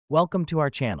Welcome to our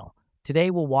channel.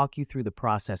 Today we'll walk you through the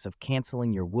process of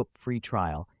canceling your Whoop free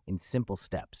trial in simple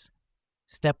steps.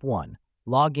 Step 1.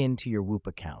 Log in to your Whoop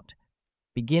account.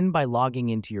 Begin by logging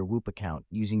into your Whoop account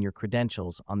using your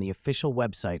credentials on the official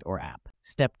website or app.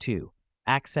 Step 2.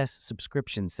 Access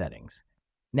subscription settings.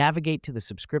 Navigate to the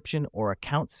subscription or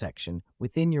account section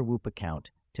within your Whoop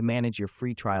account to manage your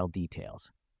free trial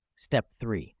details. Step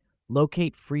 3.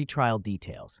 Locate free trial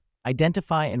details.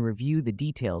 Identify and review the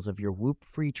details of your Whoop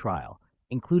free trial,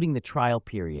 including the trial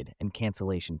period and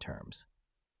cancellation terms.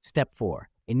 Step 4.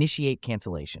 Initiate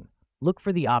cancellation. Look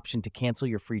for the option to cancel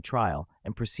your free trial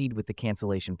and proceed with the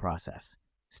cancellation process.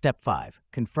 Step 5.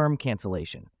 Confirm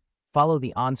cancellation. Follow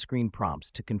the on-screen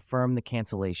prompts to confirm the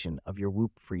cancellation of your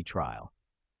Whoop free trial.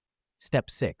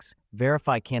 Step 6.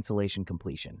 Verify cancellation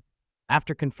completion.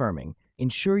 After confirming,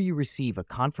 ensure you receive a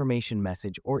confirmation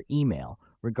message or email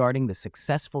regarding the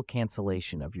successful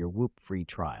cancellation of your Whoop free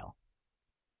trial.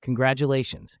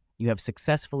 Congratulations, you have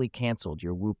successfully canceled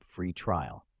your Whoop free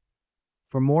trial.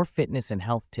 For more fitness and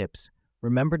health tips,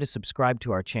 remember to subscribe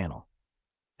to our channel.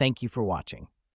 Thank you for watching.